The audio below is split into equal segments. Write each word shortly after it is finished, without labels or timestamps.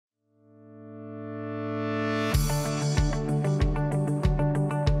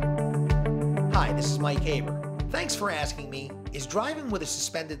this is Mike Haber. Thanks for asking me, is driving with a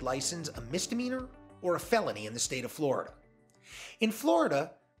suspended license a misdemeanor or a felony in the state of Florida? In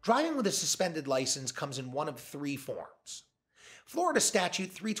Florida, driving with a suspended license comes in one of three forms. Florida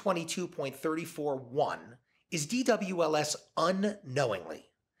Statute 322.34(1) is DWLS-unknowingly.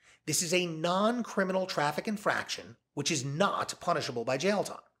 This is a non-criminal traffic infraction which is not punishable by jail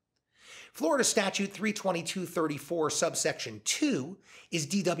time. Florida Statute 322.34 subsection 2 is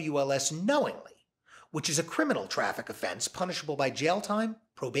DWLS-knowingly, which is a criminal traffic offense punishable by jail time,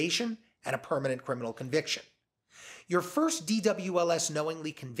 probation, and a permanent criminal conviction. Your first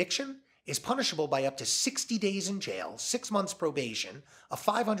DWLS-knowingly conviction is punishable by up to 60 days in jail, 6 months probation, a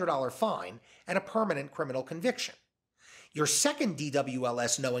 $500 fine, and a permanent criminal conviction. Your second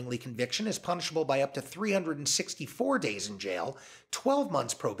DWLS-knowingly conviction is punishable by up to 364 days in jail, 12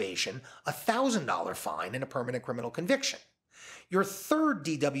 months probation, a $1,000 fine, and a permanent criminal conviction. Your third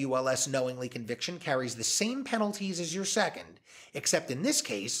DWLS-knowingly conviction carries the same penalties as your second, except in this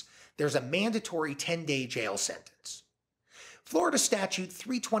case, there's a mandatory 10-day jail sentence. Florida Statute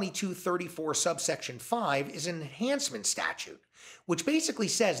 322.34 subsection 5 is an enhancement statute, which basically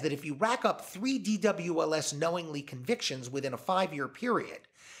says that if you rack up 3 DWLS-knowingly convictions within a 5-year period,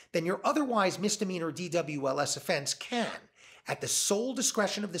 then your otherwise misdemeanor DWLS offense can, at the sole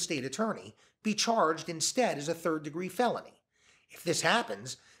discretion of the state attorney, be charged instead as a third-degree felony. If this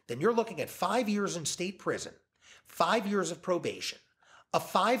happens, then you're looking at 5 years in state prison, 5 years of probation, a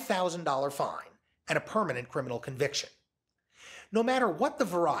 $5,000 fine, and a permanent criminal conviction. No matter what the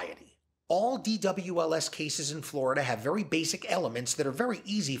variety, all DWLS cases in Florida have very basic elements that are very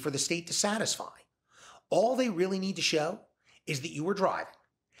easy for the state to satisfy. All they really need to show is that you were driving,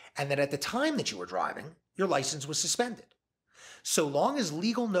 and that at the time that you were driving, your license was suspended. So long as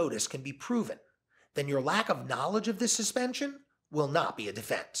legal notice can be proven, then your lack of knowledge of this suspension will not be a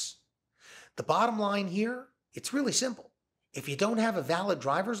defense. The bottom line here, it's really simple. If you don't have a valid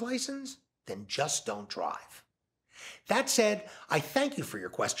driver's license, then just don't drive. That said, I thank you for your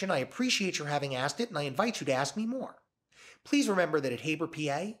question. I appreciate your having asked it, and I invite you to ask me more. Please remember that at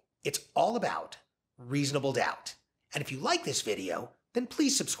HaberPA, it's all about reasonable doubt. And if you like this video, then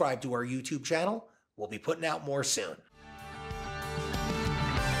please subscribe to our YouTube channel. We'll be putting out more soon.